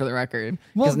fine for the record.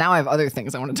 Because now I have other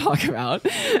things I want to talk about.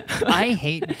 I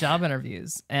hate job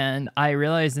interviews. And I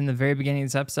realized in the very beginning of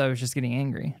this episode, I was just getting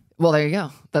angry. Well, there you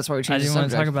go. That's why we changed the I didn't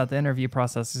want subject. to talk about the interview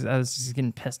process. I was just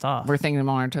getting pissed off. We're thinking on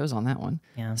our toes on that one.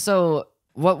 Yeah. So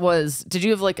did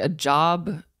you have like a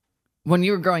job when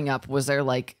you were growing up? Was there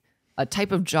like a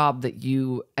type of job that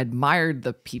you admired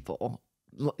the people?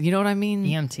 You know what I mean?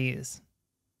 EMTs.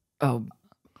 Oh,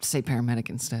 say paramedic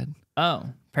instead. Oh,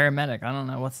 paramedic. I don't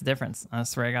know. What's the difference? I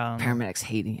swear to God. Paramedics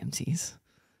hate EMTs.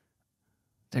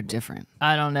 They're different.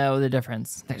 I don't know the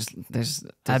difference. There's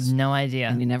I have no idea.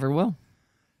 and you never will.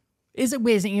 Is it an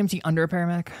EMT under a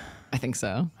paramedic? I think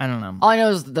so. I don't know. All I know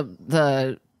is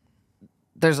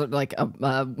there's like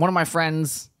one of my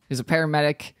friends who's a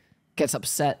paramedic gets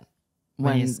upset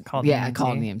when he's called an EMT.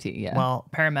 called an EMT. Yeah. Well,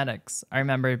 paramedics, I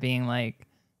remember being like,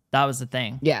 that was the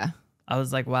thing. Yeah. I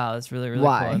was like, wow, that's really, really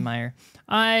Why? cool. I admire.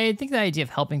 I think the idea of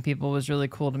helping people was really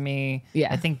cool to me.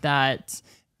 Yeah. I think that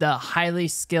the highly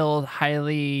skilled,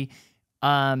 the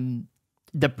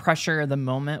pressure of the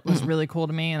moment was really cool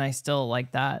to me. And I still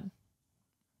like that.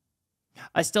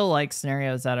 I still like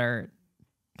scenarios that are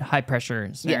high pressure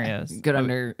scenarios. Good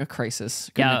under a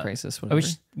crisis. Good in a crisis. I Whatever.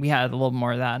 wish we had a little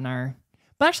more of that in our.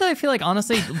 But actually, I feel like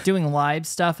honestly, doing live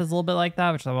stuff is a little bit like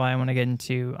that, which is why I want to get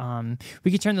into.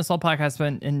 We could turn this whole podcast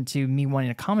into me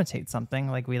wanting to commentate something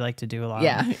like we like to do a lot.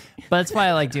 Yeah. But that's why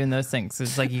I like doing those things.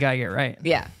 It's like you gotta get it right.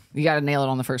 Yeah. You got to nail it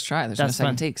on the first try. There's no That's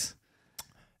second fun. takes.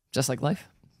 Just like life.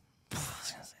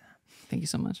 Thank you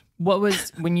so much. What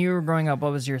was when you were growing up?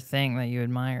 What was your thing that you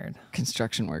admired?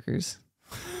 Construction workers.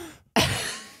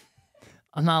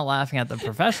 I'm not laughing at the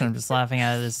profession. I'm just laughing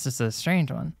at it. It's just a strange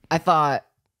one. I thought,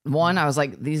 I was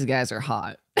like, these guys are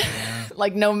hot.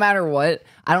 Like, no matter what.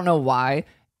 I don't know why.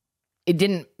 It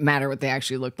didn't matter what they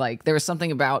actually looked like. There was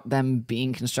something about them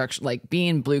being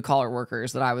being blue collar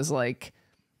workers that I was like,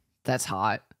 that's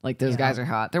hot. Like, those guys are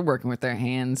hot. They're working with their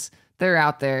hands. They're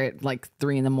out there at like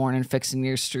 3 a.m. fixing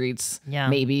your streets. Yeah.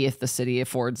 Maybe if the city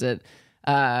affords it.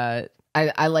 I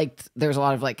liked, there's a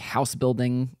lot of like house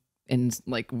building in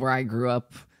like where I grew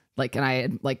up. Like, and I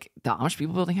had like the Amish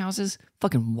people building houses.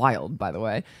 Fucking wild, by the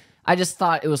way. I just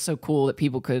thought it was so cool that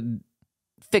people could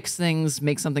fix things,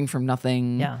 make something from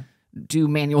nothing. Yeah. Do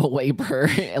manual labor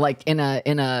like in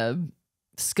a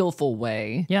skillful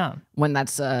way. Yeah. When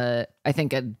that's I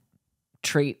think a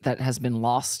trait that has been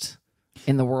lost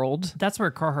in the world. That's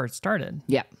where Carhartt started.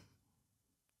 Yeah.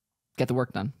 Get the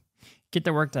work done. Get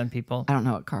the work done, people. I don't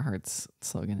know what Carhartt's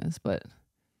slogan is, but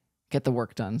get the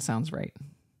work done sounds right.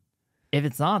 If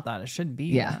it's not that, it should be.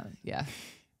 Yeah. That. Yeah.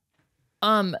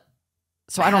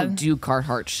 So I don't do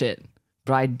Carhartt shit,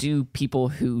 but I do people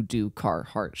who do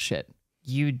Carhartt shit.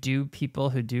 You do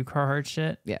people who do Carhartt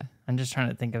shit? Yeah. I'm just trying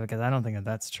to think of it because I don't think that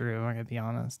that's true. I'm going to be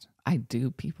honest. I do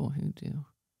people who do.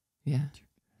 Yeah.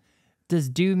 Does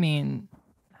do mean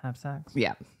have sex?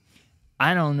 Yeah.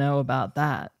 I don't know about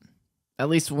that. At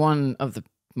least one of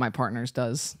my partners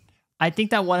does. I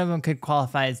think that one of them could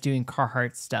qualify as doing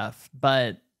Carhartt stuff,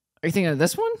 but Are you thinking of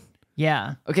this one?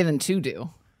 yeah. Okay, then 2 do.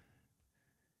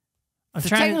 I'm So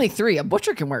trying technically 3. A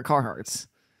butcher can wear Carhartts.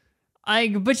 a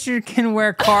butcher can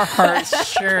wear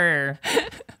Carhartt, sure.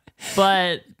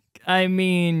 But I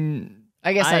mean,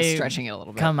 I guess that's stretching it a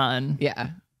little bit. Come on. Yeah.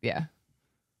 Yeah.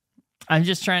 I'm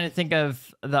just trying to think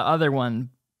of the other one.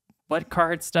 What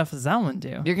Carhartt stuff does that one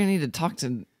do? You're going to need to talk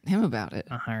to him about it.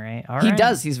 All right. He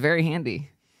does. He's very handy.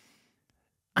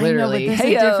 Literally. I know, but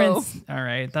there's a difference. All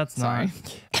right, that's Sorry.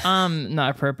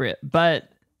 not appropriate.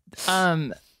 But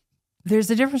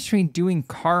there's a difference between doing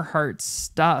Carhartt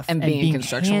stuff and being a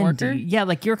construction handy. worker. Yeah,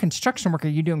 like you're a construction worker,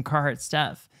 you're doing Carhartt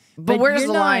stuff. But where's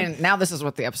the line? Now this is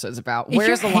what the episode's about.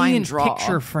 Where's the line draw?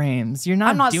 Picture frames. You're not.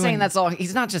 I'm not saying that's all.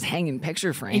 He's not just hanging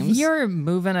picture frames. If you're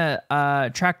moving a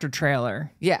tractor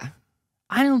trailer, yeah,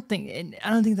 I don't think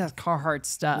that's Carhartt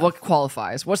stuff. What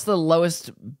qualifies? What's the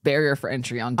lowest barrier for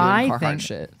entry on doing Carhartt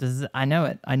shit? I know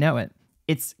it.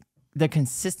 It's the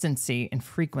consistency and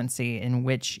frequency in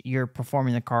which you're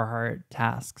performing the Carhartt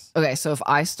tasks. Okay, so if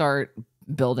I start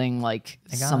building like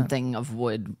something of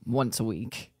wood once a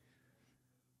week,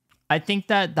 I think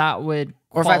that would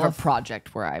or if I have a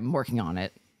project where I'm working on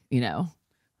it, you know.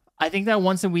 I think that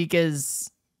once a week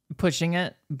is pushing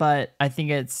it, but I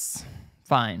think it's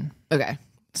fine. Okay.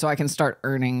 So I can start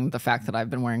earning the fact that I've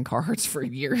been wearing Carhartts for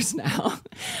years now.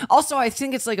 Also, I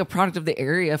think it's like a product of the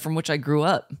area from which I grew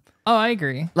up. Oh, I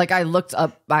agree. Like I looked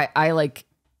up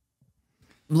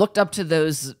looked up to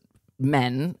those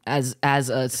men as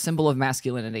a symbol of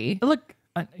masculinity. Look,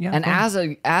 yeah. And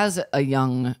as a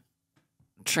young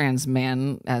trans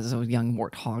man, as a young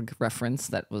warthog reference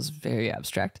that was very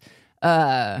abstract,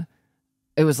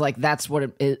 it was like that's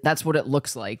what it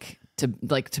looks like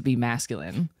to be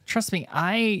masculine. Trust me,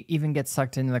 I even get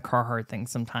sucked into the Carhartt thing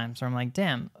sometimes where I'm like,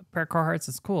 damn, a pair of Carhartts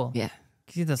is cool. Yeah.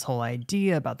 See this whole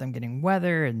idea about them getting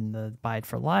weather and the buy it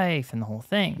for life and the whole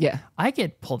thing. Yeah. I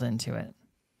get pulled into it.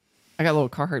 I got a little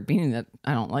Carhartt beanie that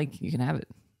I don't like. You can have it.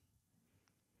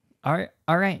 All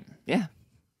right. Yeah.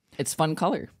 It's fun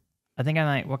color. I think I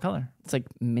might. What color? It's like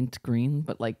mint green,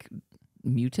 but like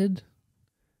muted.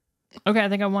 Okay, I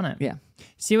think I want it. Yeah.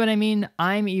 See what I mean?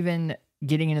 I'm even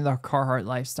getting into the Carhartt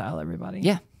lifestyle, everybody.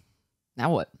 Yeah.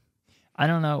 Now what? I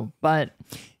don't know, but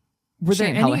were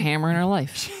there hella hammer in our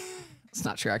life? It's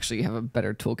not true. Actually, you have a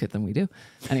better toolkit than we do.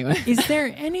 Anyway. Is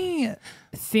there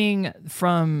anything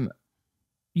from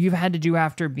you've had to do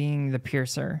after being the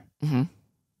piercer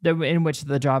in which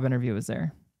the job interview was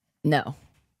there? No.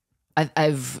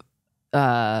 I've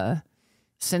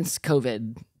since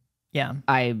COVID, yeah,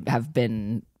 I have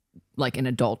been like an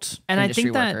adult and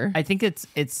industry worker. I think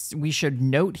it's we should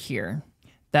note here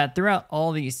that throughout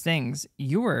all these things,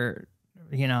 you were,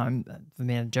 you know, I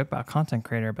made a joke about content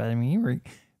creator, but I mean, you were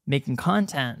making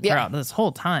content throughout this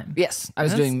whole time. Yes, I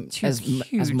was doing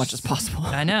as much as possible.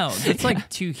 I know. It's like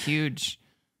two huge.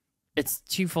 It's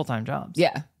two full-time jobs.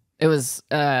 Yeah, it was.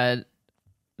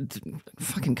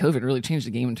 Fucking COVID really changed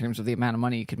the game in terms of the amount of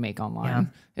money you could make online. Yeah.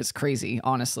 It's crazy,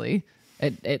 honestly.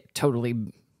 It totally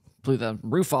blew the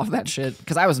roof off that shit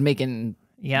because I was making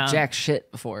jack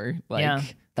shit before.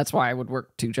 Like that's why I would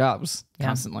work two jobs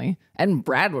constantly, and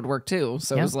Brad would work too.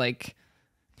 So it was like,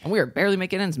 and we were barely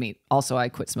making ends meet. Also, I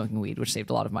quit smoking weed, which saved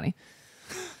a lot of money.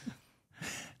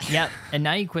 Yep, and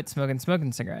now you quit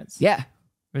smoking cigarettes. Yeah,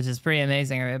 which is pretty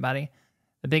amazing, everybody.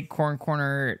 The big Corn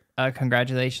Corner,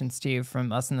 congratulations to you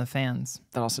from us and the fans.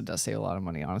 That also does save a lot of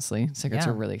money, honestly. Cigarettes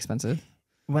are really expensive.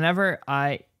 Whenever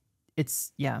I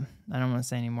don't want to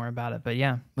say any more about it, but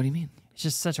yeah. What do you mean? It's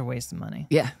just such a waste of money.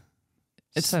 Yeah.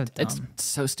 It's so dumb. It's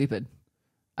so stupid.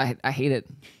 I hate it.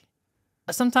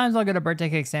 Sometimes I'll get a birthday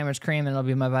cake sandwich cream and it'll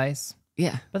be my vice.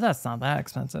 Yeah. But that's not that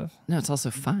expensive. No, it's also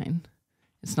fine.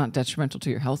 It's not detrimental to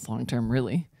your health long term,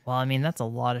 really. Well, I mean, that's a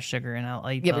lot of sugar and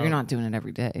but you're not doing it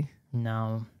every day.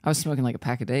 No. I was smoking like a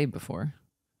pack a day before.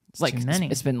 It's like too many.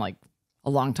 It's been like a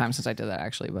long time since I did that,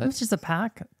 actually. But it's just a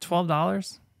pack,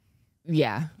 $12.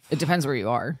 Yeah, it depends where you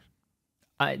are.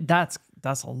 That's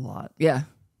a lot. Yeah,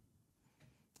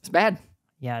 it's bad.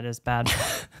 Yeah, it is bad.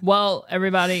 Well,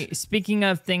 everybody, speaking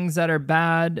of things that are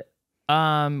bad,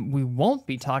 we won't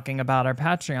be talking about our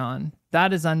Patreon.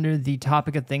 That is under the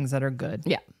topic of things that are good.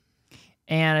 Yeah.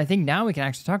 And I think now we can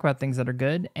actually talk about things that are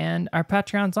good, and our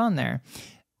Patreon's on there.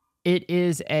 It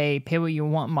is a pay what you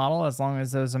want model as long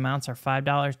as those amounts are $5,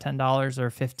 $10, or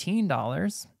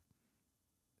 $15.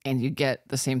 And you get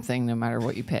the same thing no matter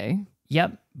what you pay.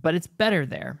 Yep, but it's better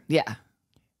there. Yeah.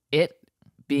 It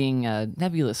being a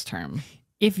nebulous term.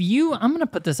 I'm going to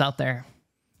put this out there.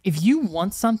 If you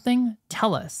want something,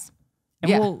 tell us.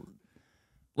 And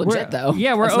legit though.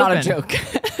 Yeah, we're That's open. Not a joke.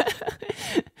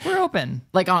 We're open.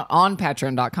 Like on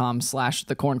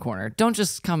patreon.com/thecorncorner. Don't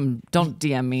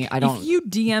DM me. If you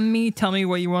DM me, tell me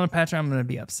what you want on Patreon, I'm going to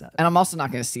be upset. And I'm also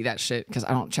not going to see that shit because I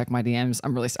don't check my DMs.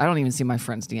 I don't even see my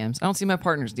friends' DMs. I don't see my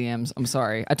partner's DMs. I'm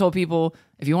sorry. I told people,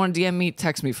 if you want to DM me,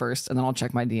 text me first and then I'll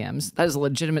check my DMs. That is a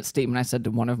legitimate statement I said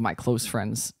to one of my close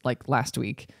friends like last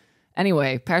week.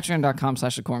 Anyway,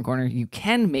 patreon.com/thecorncorner. You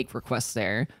can make requests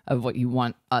there of what you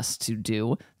want us to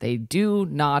do. They do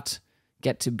not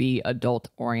get to be adult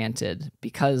oriented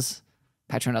because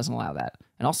Patreon doesn't allow that.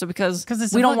 And also because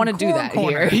we don't want to do that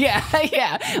here.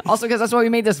 Yeah. Also because that's why we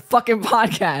made this fucking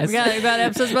podcast. We got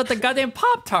episodes about the goddamn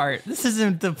Pop-Tart. This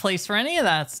isn't the place for any of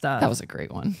that stuff. That was a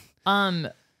great one.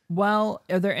 Well,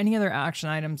 are there any other action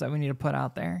items that we need to put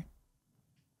out there?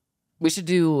 We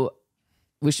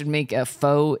should make a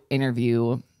faux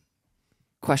interview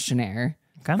questionnaire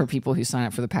for people who sign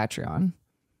up for the Patreon.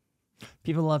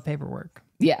 People love paperwork.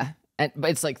 Yeah.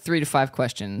 But it's like 3 to 5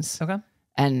 questions. Okay.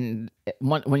 And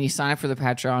when you sign up for the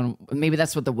Patreon, maybe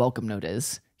that's what the welcome note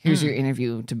is. Here's your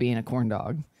interview to being a corn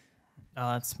dog.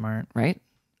 Oh, that's smart. Right?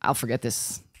 I'll forget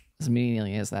this as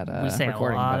immediately as that we say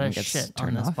recording a lot button of gets shit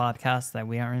turned on this off. podcast that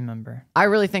we don't remember. I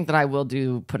really think that I will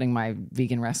do putting my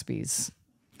vegan recipes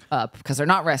up because they're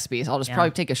not recipes. I'll just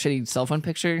probably take a shitty cell phone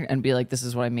picture and be like, this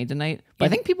is what I made tonight. But I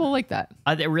think people will like that.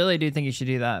 I really do think you should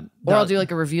do that. Or I'll do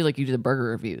like a review like you do the burger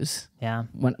reviews. Yeah.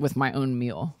 With my own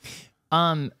meal.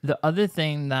 The other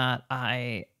thing that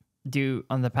I do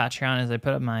on the Patreon is I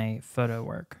put up my photo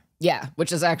work. Yeah,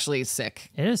 which is actually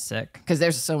sick. It is sick. Because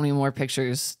there's so many more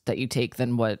pictures that you take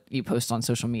than what you post on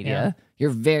social media. Yeah. You're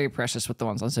very precious with the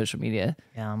ones on social media.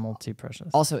 Yeah, I'm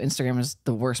multi-precious. Also, Instagram is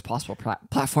the worst possible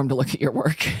platform to look at your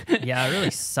work. Yeah, it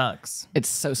really sucks. It's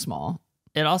so small.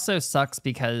 It also sucks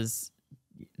because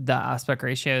the aspect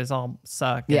ratios all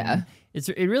suck. Yeah.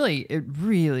 It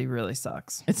really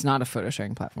sucks. It's not a photo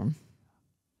sharing platform.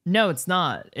 No, it's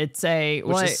not. It's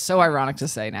which is so ironic to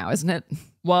say now, isn't it?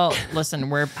 Well, listen,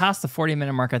 we're past the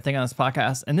 40-minute mark, I think, on this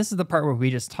podcast, and this is the part where we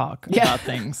just talk about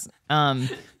things.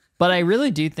 But I really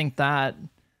do think that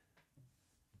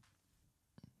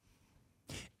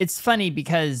it's funny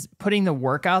because putting the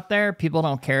work out there, people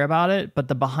don't care about it, but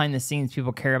the behind the scenes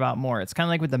people care about more. It's kind of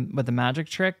like with the magic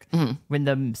trick, when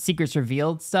the secrets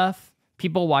revealed stuff,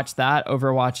 people watch that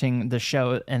over watching the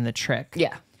show and the trick.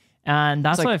 Yeah. And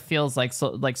that's what it feels like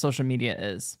social media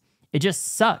is. It just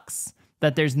sucks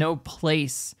that there's no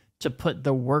place to put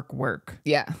the work.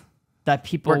 Yeah. That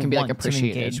people can be want like to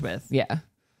engage with. Yeah.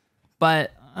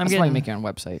 But that's why you make your own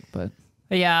website, but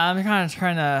yeah, I'm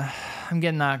kind of I'm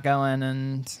getting that going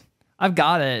and I've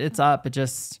got it. It's up. It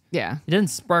didn't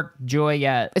spark joy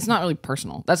yet. It's not really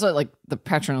personal. That's what, like, the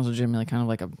Patreon is legitimately kind of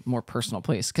like a more personal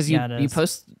place because you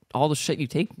post all the shit you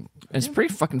take. It's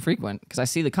pretty fucking frequent because I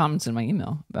see the comments in my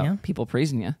email about people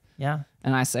praising you. Yeah.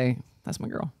 And I say, that's my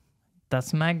girl.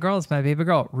 That's my girl. It's my baby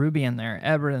girl. Ruby in there.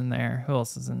 Everett in there. Who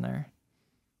else is in there?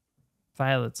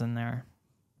 Violet's in there.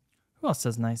 Who else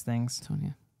says nice things?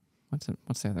 Sonia. What's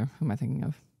the other? Who am I thinking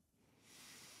of?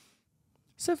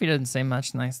 Sophie doesn't say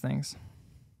much nice things.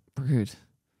 Rude.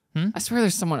 I swear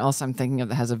there's someone else I'm thinking of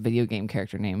that has a video game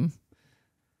character name.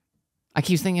 I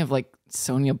keep thinking of like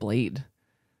Sonya Blade.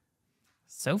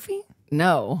 Sophie?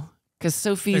 No. Because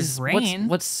Sophie's... Rain.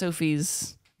 What's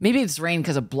Sophie's... Maybe it's Rain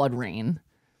because of Blood Rain.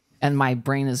 And my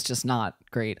brain is just not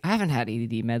great. I haven't had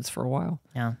ADD meds for a while.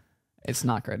 Yeah. It's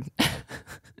not good.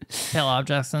 Pale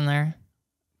objects in there.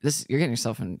 You're doing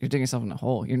yourself in a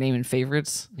hole. You're naming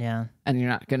favorites. Yeah. And you're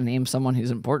not going to name someone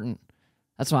who's important.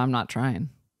 That's why I'm not trying.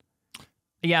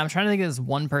 Yeah, I'm trying to think of this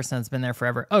one person that's been there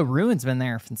forever. Oh, Ruin's been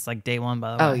there since like day one,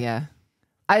 by the way. Oh, yeah.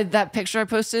 That picture I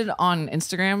posted on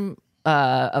Instagram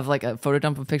of like a photo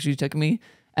dump of pictures you took of me.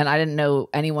 And I didn't know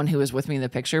anyone who was with me in the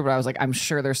picture, but I was like, I'm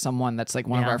sure there's someone that's like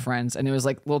one of our friends. And it was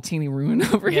like little teeny Ruin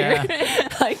over here.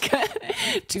 Like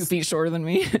 2 feet shorter than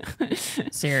me.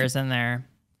 Sierra's in there.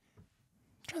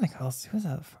 I'm trying to think who else. Who's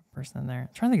that person in there? I'm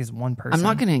trying to think of one person. I'm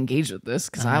not going to engage with this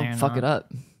because I'll fuck it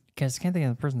up. Because I can't think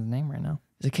of the person's name right now.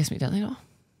 Is it Kiss Me Deadly Doll?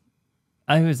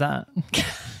 Who's that?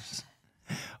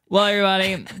 Well,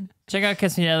 everybody, check out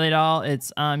Kiss Me Deadly Doll.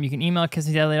 It's you can email Kiss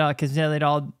Me Deadly Doll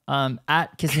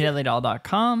at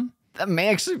kissmedeadlydoll That may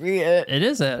actually be it. It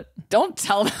is it. Don't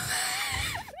tell them.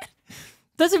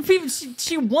 That's what people.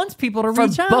 She wants people to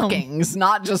reach out for bookings,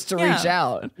 not just to reach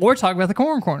out or talk about the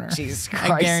Corn Corner. Jesus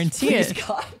Christ! I guarantee it.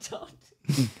 God,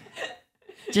 don't.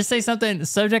 Just say something.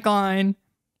 Subject line: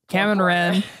 Cam and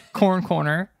Wren, Corn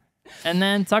Corner, and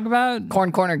then talk about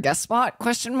Corn Corner guest spot?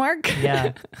 Question mark.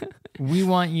 Yeah, we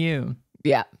want you.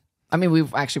 Yeah, I mean, we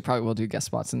actually probably will do guest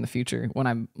spots in the future when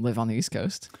I live on the East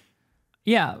Coast.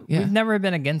 Yeah, we've never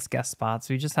been against guest spots.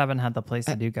 We just haven't had the place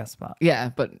to do guest spots. Yeah,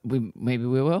 but maybe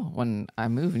we will when I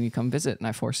move and you come visit and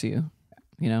I force you,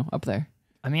 up there.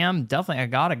 I mean, I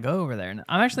gotta go over there. And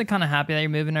I'm actually kind of happy that you're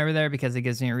moving over there because it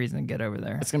gives me a reason to get over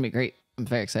there. It's gonna be great. I'm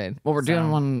very excited. Well, we're doing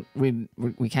one.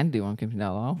 We can do one. Kiss Me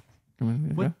Deadly Doll.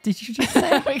 What did you just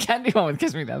say? We can do one with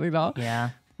Kiss Me Deadly Doll. Yeah.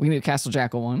 We can do Castle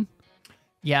Jackal one.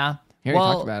 Yeah. We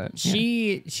already talked about it.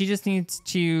 She just needs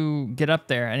to get up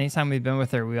there. Anytime we've been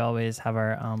with her, we always have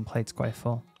our plates quite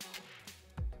full.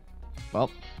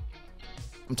 Well,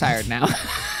 I'm tired now.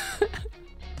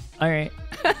 All right.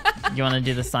 You want to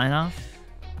do the sign off?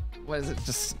 What is it?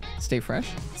 Just stay fresh?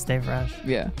 Stay fresh.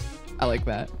 Yeah. I like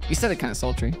that. You said it kind of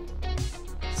sultry.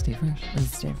 Stay fresh.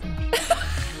 Stay fresh.